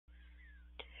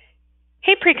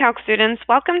pre-calc students,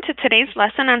 welcome to today's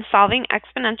lesson on solving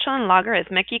exponential and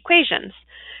logarithmic equations.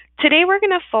 Today we're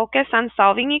going to focus on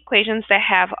solving equations that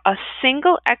have a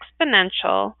single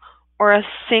exponential or a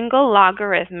single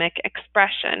logarithmic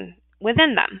expression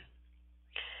within them.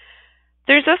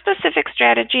 There's a specific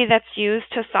strategy that's used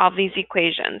to solve these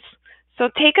equations. So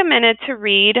take a minute to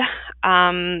read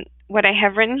what I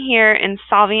have written here in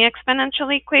solving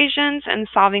exponential equations and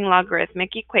solving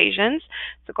logarithmic equations.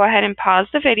 So go ahead and pause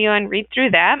the video and read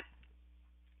through that.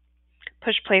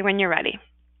 Push play when you're ready.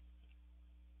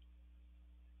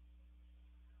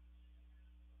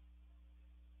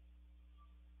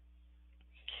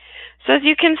 So as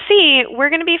you can see, we're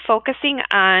going to be focusing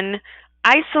on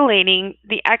isolating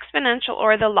the exponential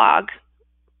or the log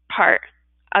part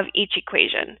of each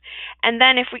equation. And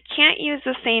then if we can't use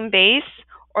the same base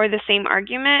or the same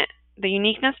argument, the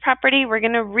uniqueness property, we're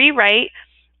going to rewrite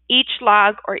each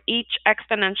log or each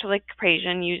exponential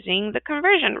equation using the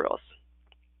conversion rules.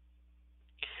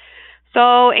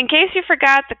 So in case you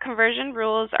forgot, the conversion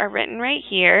rules are written right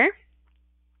here.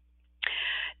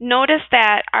 Notice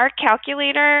that our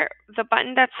calculator, the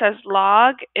button that says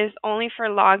log, is only for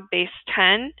log base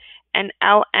 10, and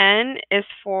ln is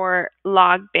for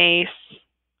log base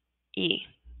e.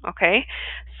 Okay,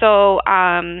 so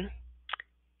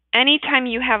anytime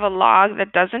you have a log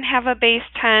that doesn't have a base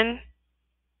 10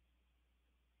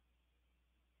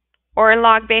 or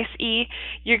log base e,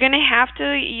 you're going to have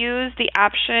to use the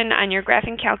option on your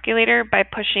graphing calculator by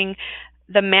pushing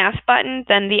the math button,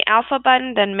 then the alpha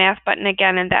button, then math button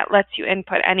again, and that lets you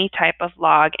input any type of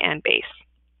log and base.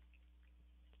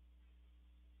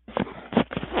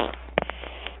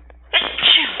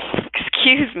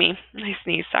 Excuse me, I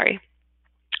sneezed, sorry.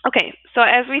 Okay, so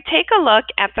as we take a look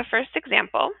at the first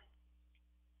example,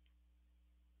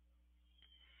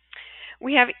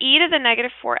 we have e to the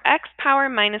negative 4x power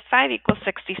minus 5 equals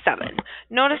 67.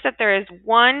 Notice that there is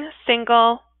one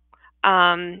single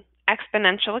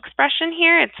exponential expression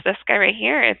here. It's this guy right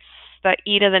here. It's the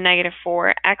e to the negative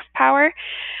 4x power,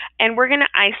 and we're going to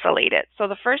isolate it. So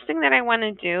the first thing that I want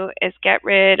to do is get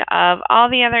rid of all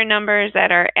the other numbers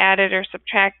that are added or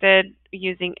subtracted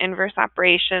using inverse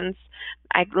operations.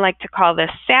 I'd like to call this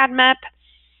SADMEP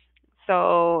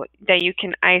so that you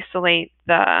can isolate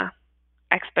the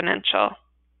exponential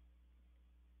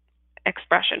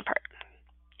expression part.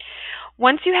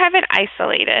 Once you have it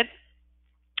isolated,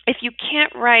 if you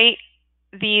can't write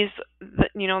these,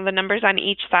 the numbers on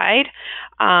each side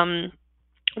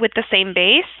with the same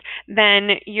base,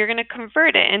 then you're going to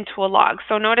convert it into a log.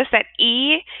 So notice that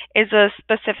e is a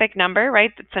specific number,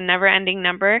 right? It's a never-ending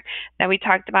number that we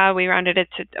talked about. We rounded it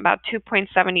to about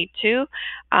 2.72,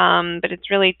 but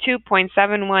it's really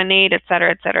 2.718, et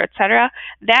cetera, et cetera, et cetera.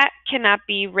 That cannot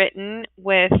be written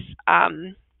with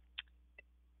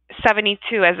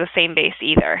 72 as the same base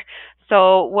either.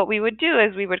 So what we would do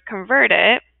is we would convert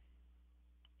it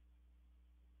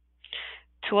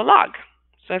to a log.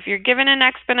 So if you're given an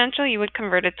exponential, you would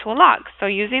convert it to a log. So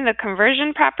using the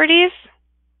conversion properties,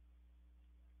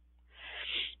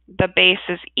 the base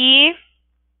is e,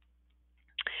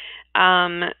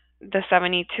 the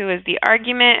 72 is the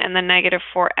argument, and the negative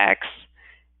 4x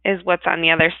is what's on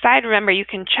the other side. Remember, you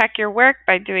can check your work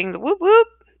by doing the whoop whoop.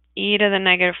 E to the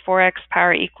negative 4x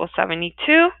power equals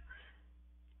 72.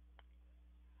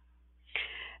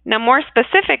 Now more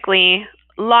specifically,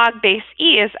 log base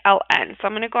e is ln. So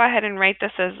I'm going to go ahead and write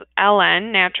this as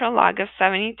ln, natural log of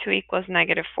 72 equals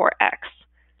negative 4x.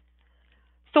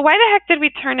 So why the heck did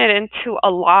we turn it into a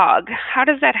log? How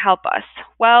does that help us?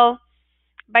 Well,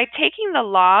 by taking the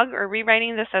log or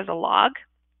rewriting this as a log,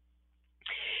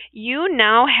 you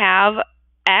now have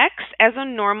x as a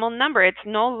normal number. It's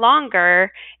no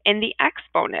longer in the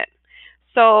exponent.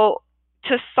 So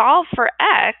to solve for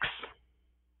x,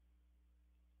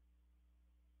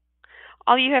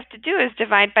 all you have to do is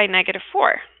divide by negative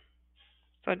 4.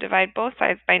 So divide both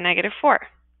sides by negative 4.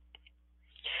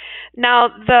 Now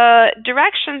the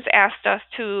directions asked us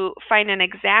to find an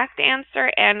exact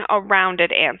answer and a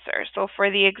rounded answer. So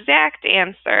for the exact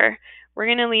answer, we're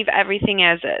going to leave everything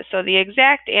as is. So the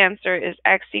exact answer is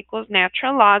x equals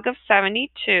natural log of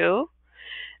 72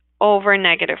 over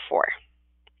negative 4.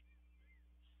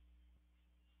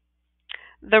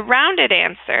 The rounded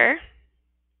answer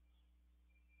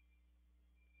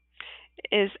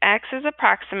is x is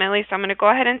approximately, so I'm going to go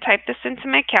ahead and type this into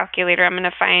my calculator. I'm going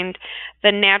to find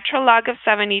the natural log of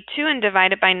 72 and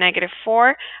divide it by negative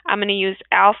 4. I'm going to use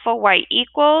alpha y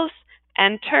equals,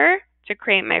 enter to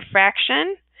create my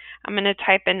fraction. I'm going to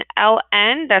type in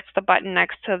ln, that's the button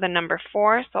next to the number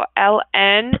 4, so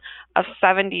ln of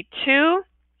 72,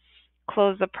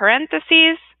 close the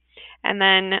parentheses. And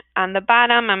then on the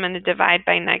bottom, I'm going to divide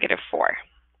by -4.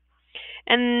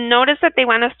 And notice that they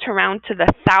want us to round to the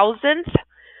thousandth.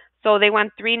 So they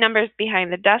want 3 numbers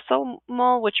behind the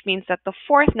decimal, which means that the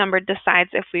fourth number decides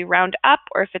if we round up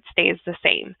or if it stays the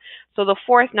same. So the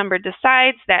fourth number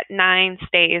decides that 9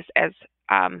 stays as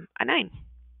a 9.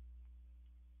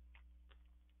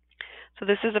 So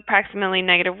this is approximately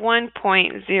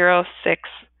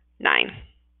 -1.069.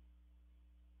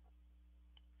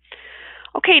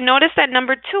 Okay, notice that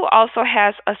number 2 also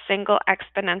has a single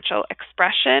exponential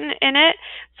expression in it.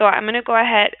 So I'm going to go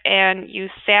ahead and use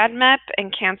SADMEP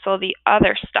and cancel the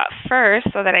other stuff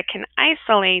first so that I can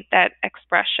isolate that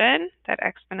expression, that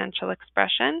exponential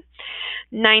expression.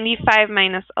 95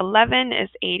 minus 11 is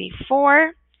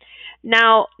 84.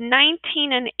 Now,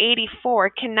 19 and 84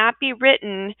 cannot be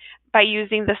written by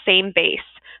using the same base.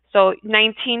 So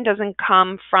 19 doesn't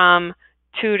come from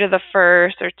 2 to the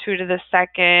first or 2 to the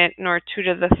second, nor 2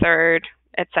 to the third,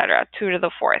 etc., 2 to the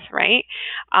fourth, right?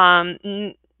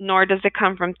 Nor does it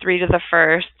come from 3 to the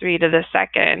first, 3 to the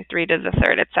second, 3 to the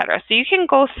third, etc. So you can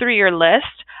go through your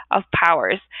list of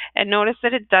powers and notice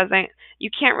that it doesn't, you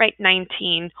can't write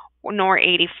 19 nor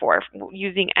 84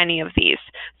 using any of these.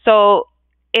 So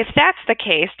if that's the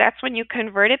case, that's when you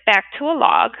convert it back to a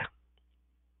log.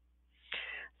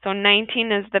 So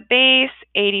 19 is the base,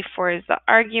 84 is the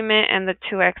argument, and the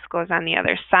 2x goes on the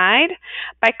other side.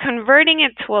 By converting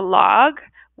it to a log,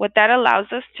 what that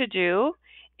allows us to do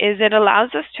is it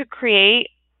allows us to create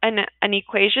an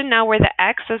equation now where the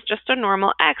x is just a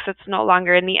normal x. It's no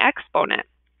longer in the exponent.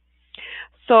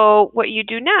 So what you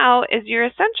do now is you're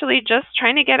essentially just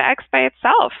trying to get x by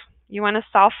itself. You want to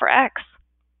solve for x.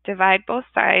 Divide both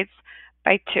sides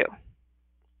by 2.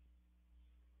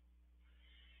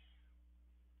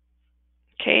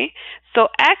 Okay, so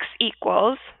x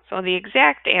equals, so the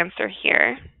exact answer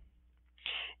here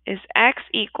is x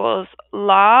equals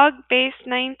log base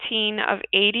 19 of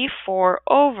 84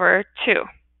 over 2.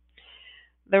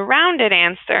 The rounded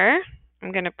answer,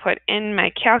 I'm going to put in my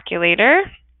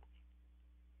calculator.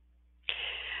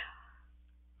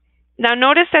 Now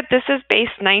notice that this is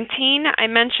base 19. I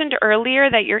mentioned earlier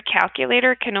that your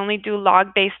calculator can only do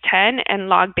log base 10 and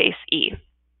log base e.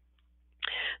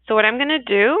 So what I'm going to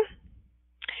do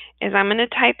is I'm going to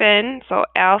type in, so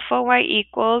alpha y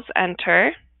equals,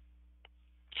 enter.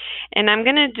 And I'm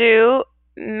going to do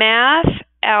math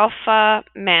alpha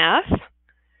math.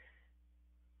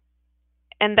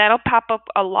 And that'll pop up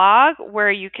a log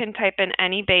where you can type in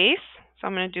any base. So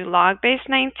I'm going to do log base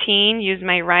 19, use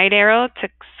my right arrow to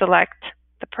select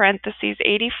the parentheses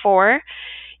 84,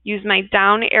 use my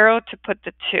down arrow to put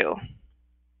the 2.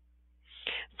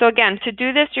 So again, to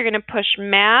do this, you're going to push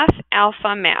math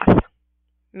alpha math.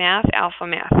 Math alpha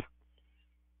math.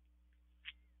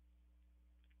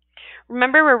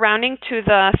 Remember, we're rounding to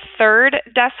the third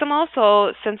decimal,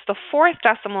 so since the fourth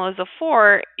decimal is a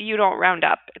 4, you don't round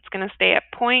up. It's going to stay at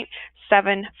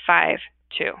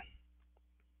 0.752.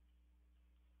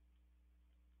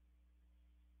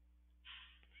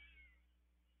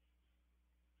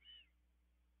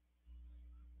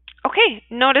 Okay,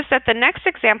 notice that the next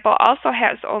example also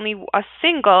has only a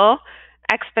single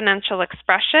exponential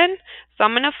expression. So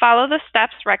I'm going to follow the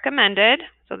steps recommended.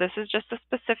 So this is just a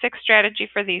specific strategy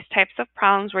for these types of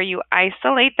problems where you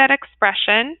isolate that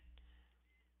expression.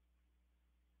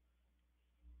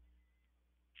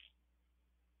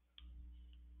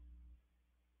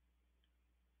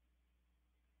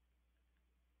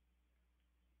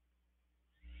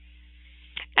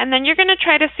 And then you're going to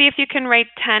try to see if you can write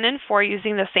 10 and 4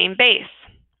 using the same base.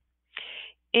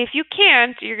 If you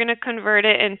can't, you're going to convert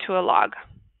it into a log.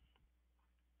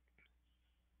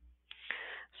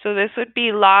 So this would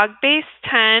be log base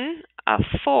 10 of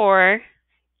 4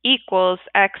 equals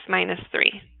x minus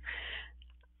 3.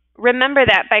 Remember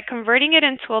that by converting it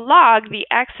into a log, the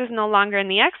x is no longer in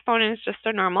the exponent, it's just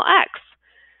a normal x.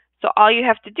 So all you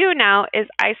have to do now is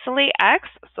isolate x,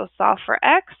 so solve for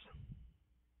x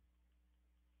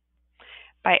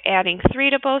by adding 3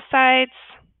 to both sides.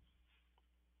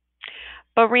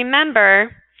 But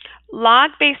remember,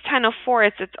 log base 10 of 4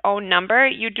 is its own number.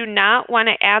 You do not want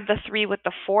to add the 3 with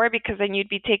the 4 because then you'd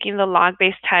be taking the log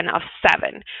base 10 of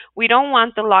 7. We don't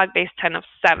want the log base 10 of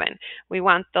 7. We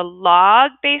want the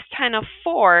log base 10 of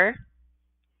 4.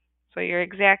 So your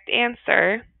exact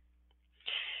answer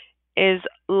is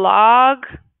log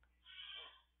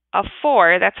of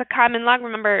 4. That's a common log.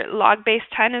 Remember, log base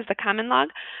 10 is the common log.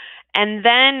 And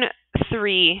then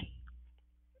 3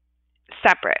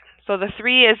 separate. So the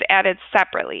 3 is added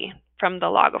separately from the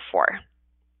log of 4.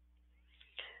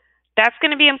 that's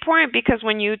going to be important because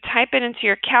when you type it into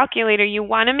your calculator, you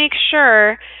want to make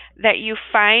sure that you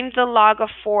find the log of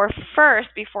 4 first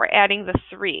before adding the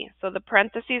 3. So the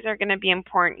parentheses are going to be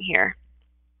important here.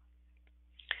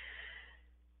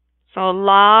 So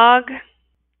log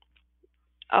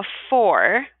of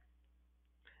 4.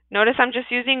 Notice I'm just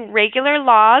using regular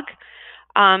log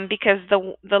because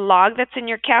the log that's in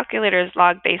your calculator is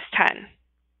log base 10.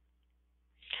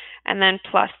 And then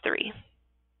plus 3.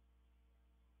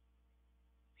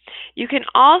 You can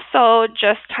also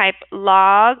just type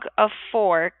log of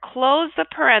 4, close the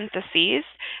parentheses,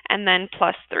 and then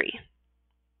plus 3.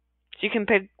 So you can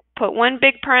put one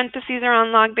big parentheses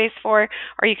around log base 4,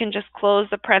 or you can just close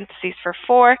the parentheses for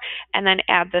 4 and then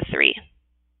add the 3.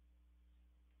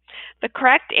 The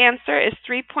correct answer is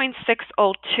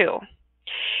 3.602.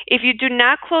 If you do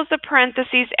not close the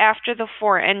parentheses after the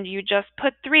 4 and you just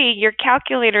put 3, your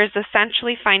calculator is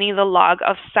essentially finding the log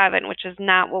of 7, which is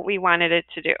not what we wanted it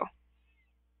to do.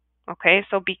 Okay,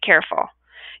 so be careful.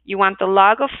 You want the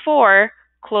log of 4,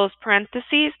 close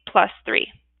parentheses, plus 3.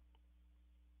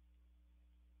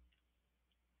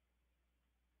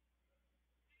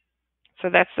 So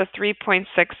that's the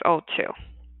 3.602.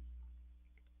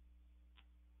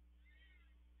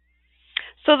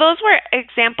 So those were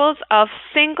examples of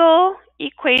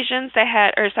equations that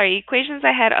had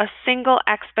a single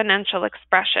exponential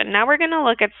expression. Now we're going to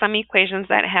look at some equations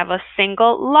that have a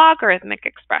single logarithmic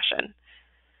expression.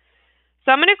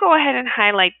 So I'm going to go ahead and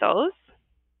highlight those.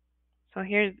 So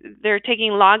here they're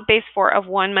taking log base 4 of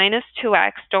 1 minus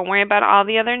 2x. Don't worry about all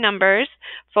the other numbers.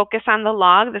 Focus on the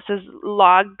log. This is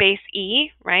log base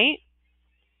e, right?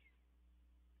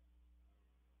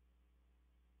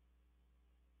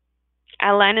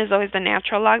 ln is always the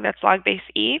natural log. That's log base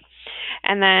e.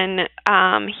 And then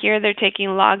here they're taking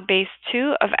log base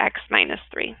 2 of x minus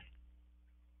 3.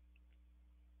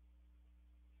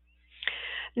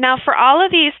 Now, for all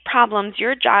of these problems,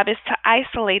 your job is to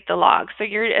isolate the log. So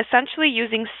you're essentially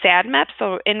using SADMAP,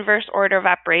 so inverse order of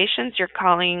operations. You're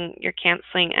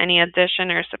canceling any addition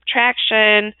or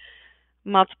subtraction,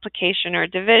 multiplication or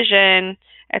division,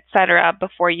 etc.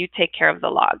 before you take care of the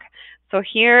log. So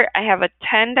here I have a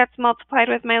 10 that's multiplied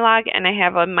with my log, and I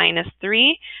have a minus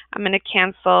 3. I'm going to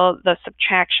cancel the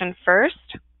subtraction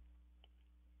first.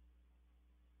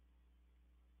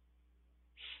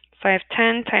 So I have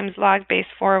 10 times log base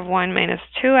 4 of 1 minus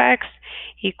 2x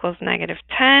equals negative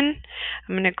 10. I'm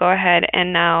going to go ahead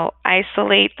and now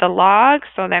isolate the log.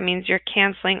 So that means you're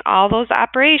canceling all those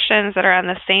operations that are on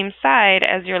the same side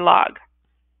as your log.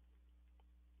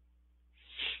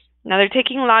 Now they're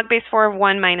taking log base 4 of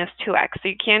 1 minus 2x. So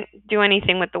you can't do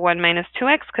anything with the 1 minus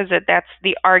 2x because that's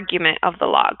the argument of the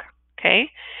log.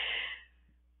 Okay?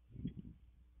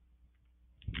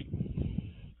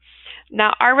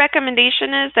 Now, our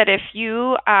recommendation is that if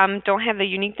you don't have the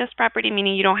uniqueness property,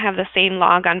 meaning you don't have the same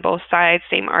log on both sides,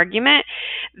 same argument,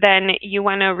 then you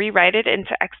want to rewrite it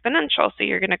into exponential. So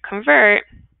you're going to convert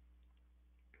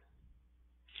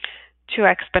to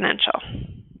exponential.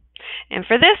 And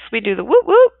for this, we do the whoop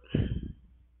whoop.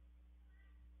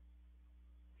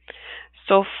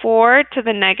 So 4 to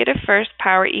the negative first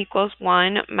power equals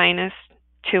 1 minus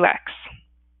 2x.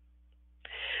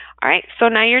 All right, so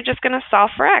now you're just going to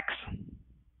solve for x.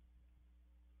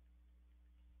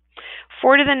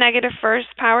 4 to the negative first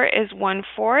power is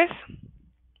 1/4.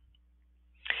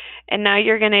 And now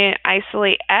you're going to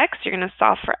isolate x. You're going to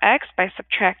solve for x by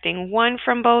subtracting 1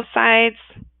 from both sides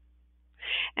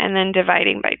and then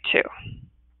dividing by 2.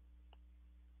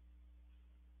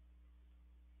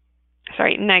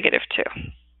 Sorry, negative 2.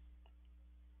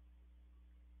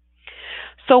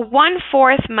 So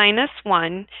 1/4 minus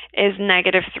 1 is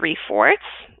negative 3/4,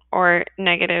 or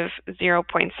negative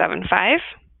 0.75.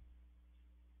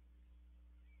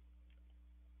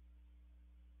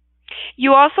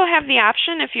 You also have the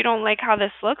option, if you don't like how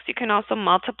this looks, you can also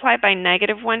multiply by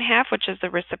negative 1/2, which is the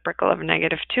reciprocal of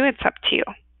negative 2. It's up to you.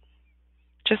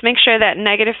 Just make sure that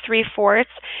negative 3/4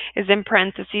 is in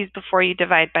parentheses before you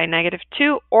divide by negative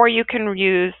 2, or you can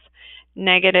use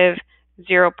negative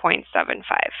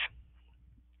 0.75.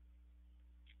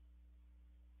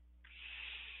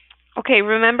 Okay,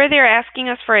 remember they're asking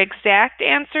us for exact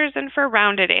answers and for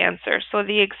rounded answers. So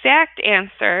the exact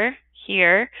answer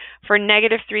here for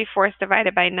negative 3/4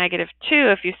 divided by negative 2,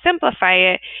 if you simplify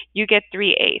it, you get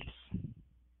 3/8.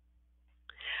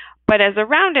 But as a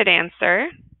rounded answer,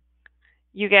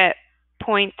 you get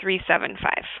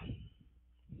 0.375.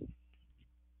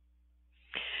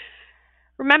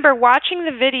 Remember, watching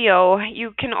the video,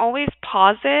 you can always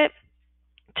pause it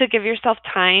to give yourself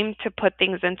time to put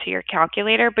things into your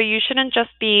calculator, but you shouldn't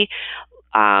just be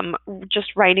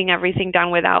just writing everything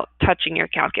down without touching your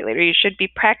calculator. You should be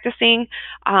practicing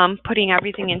putting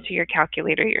everything into your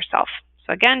calculator yourself.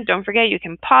 So again, don't forget you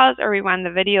can pause or rewind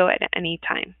the video at any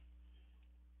time.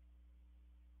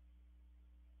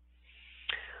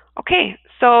 Okay,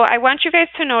 so I want you guys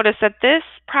to notice that this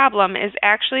problem is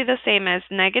actually the same as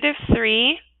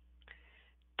 -3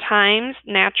 times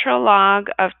natural log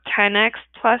of 10x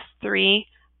plus 3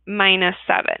 minus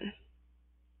 7.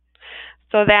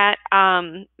 So that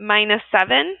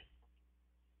 -7,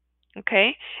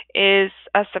 okay, is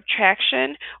a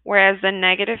subtraction, whereas the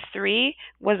 -3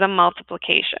 was a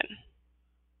multiplication.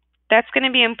 That's going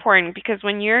to be important because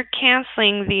when you're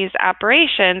canceling these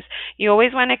operations, you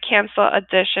always want to cancel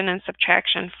addition and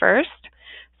subtraction first.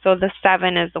 So the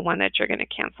 7 is the one that you're going to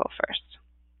cancel first.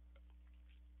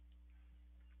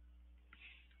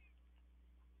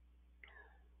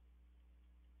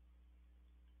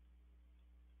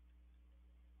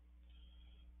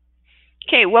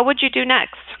 Okay, what would you do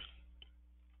next?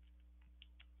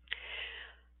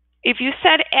 If you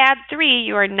said add 3,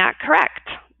 you are not correct.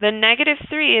 The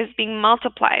 -3 is being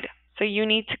multiplied, so you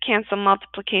need to cancel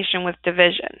multiplication with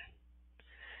division.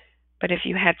 But if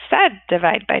you had said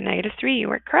divide by -3, you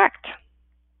were correct.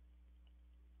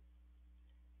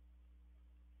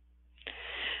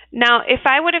 Now, if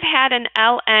I would have had an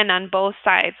ln on both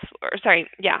sides, or sorry,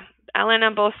 yeah, ln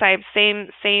on both sides,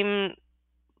 same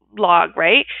log,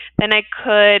 right? Then I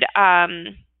could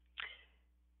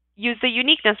use the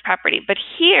uniqueness property. But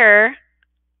here,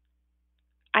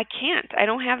 I can't. I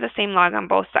don't have the same log on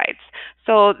both sides.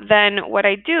 So then what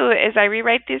I do is I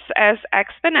rewrite this as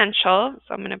exponential.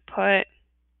 So I'm going to put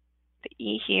the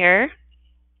e here.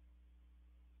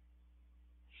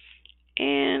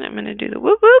 And I'm going to do the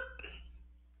whoop whoop.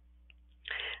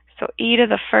 So e to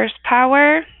the first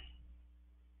power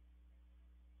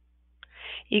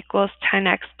equals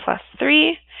 10x plus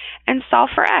 3, and solve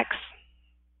for x.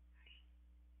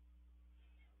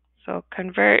 So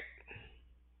convert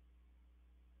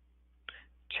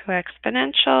to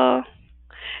exponential,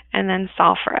 and then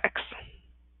solve for x.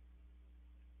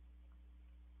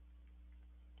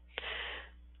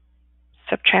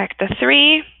 Subtract the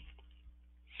 3.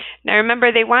 Now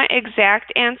remember, they want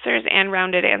exact answers and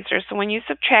rounded answers. So when you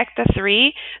subtract the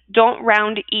 3, don't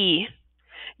round e.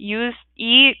 Use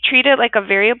e, treat it like a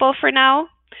variable for now.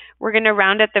 We're going to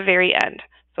round at the very end.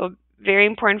 So very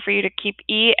important for you to keep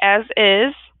e as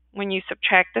is. When you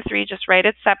subtract the 3, just write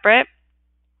it separate.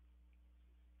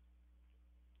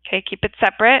 Okay, keep it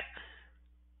separate.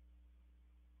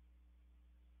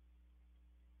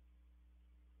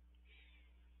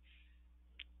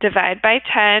 Divide by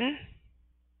 10.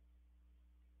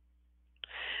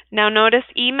 Now notice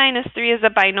e minus 3 is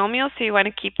a binomial, so you want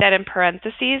to keep that in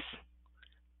parentheses.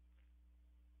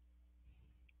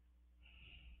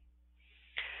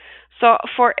 So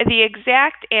for the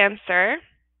exact answer,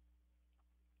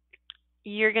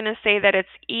 you're going to say that it's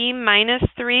e minus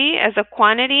 3 as a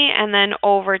quantity and then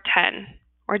over 10,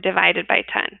 or divided by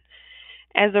 10.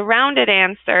 As a rounded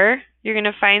answer, you're going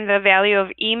to find the value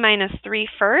of e minus 3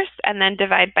 first and then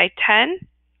divide by 10.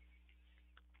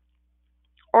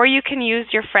 Or you can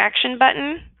use your fraction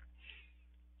button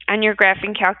on your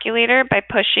graphing calculator by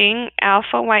pushing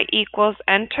alpha y equals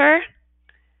enter.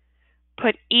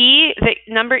 Put e, the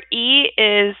number e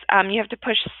is, you have to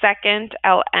push second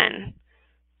ln.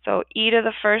 So e to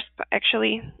the first,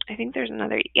 actually, I think there's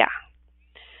another, yeah.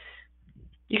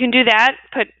 You can do that,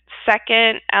 put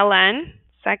second ln,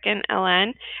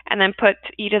 and then put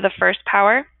e to the first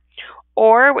power.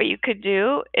 Or what you could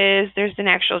do is there's an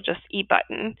actual just e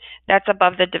button that's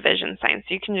above the division sign.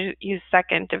 So you can use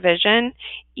second division,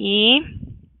 e,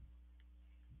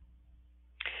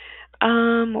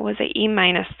 what was it, e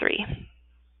minus 3.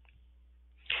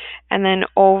 And then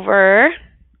over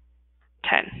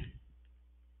 10.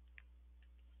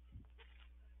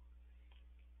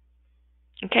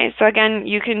 Okay, so again,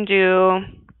 you can do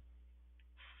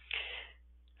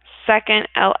second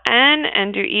ln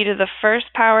and do e to the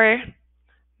first power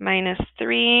minus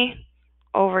 3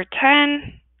 over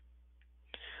 10.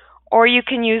 Or you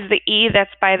can use the e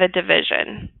that's by the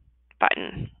division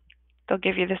button. They'll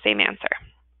give you the same answer.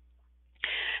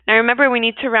 Now remember, we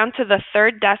need to round to the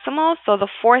third decimal, so the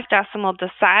fourth decimal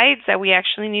decides that we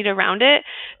actually need to round it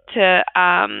to,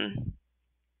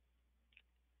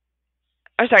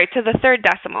 to the third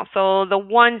decimal. So the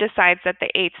 1 decides that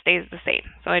the 8 stays the same.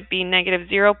 So it'd be negative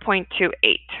 0.28.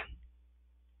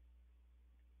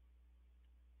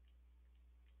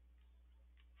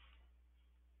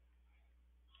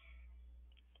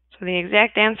 So the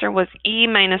exact answer was e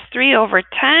minus 3 over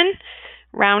 10,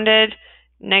 rounded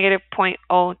negative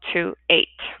 0.028.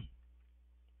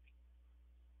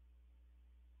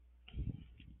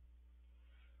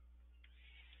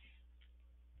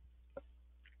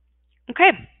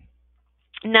 Okay.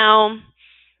 Now,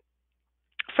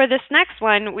 for this next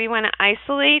one, we want to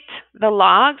isolate the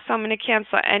log. So I'm going to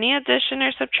cancel any addition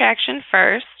or subtraction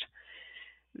first.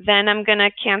 Then I'm going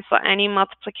to cancel any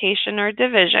multiplication or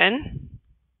division.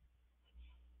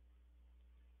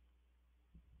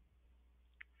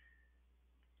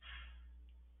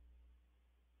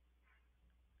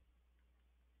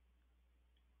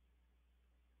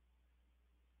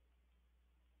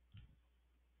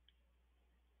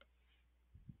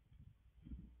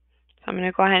 So I'm going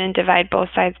to go ahead and divide both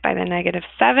sides by the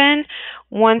 -7.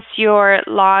 Once your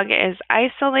log is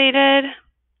isolated,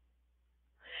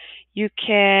 you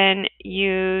can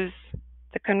use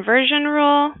the conversion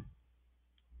rule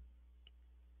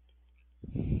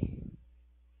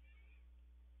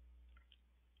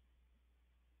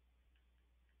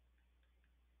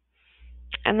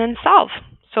and then solve.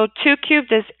 So 2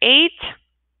 cubed is 8.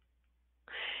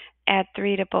 Add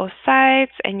 3 to both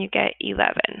sides and you get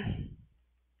 11.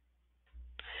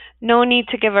 No need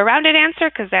to give a rounded answer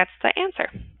because that's the answer.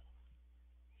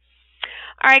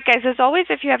 All right, guys, as always,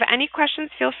 if you have any questions,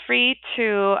 feel free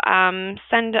to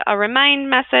send a remind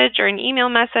message or an email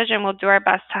message, and we'll do our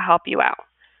best to help you out.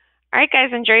 All right,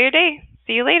 guys, enjoy your day.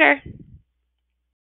 See you later.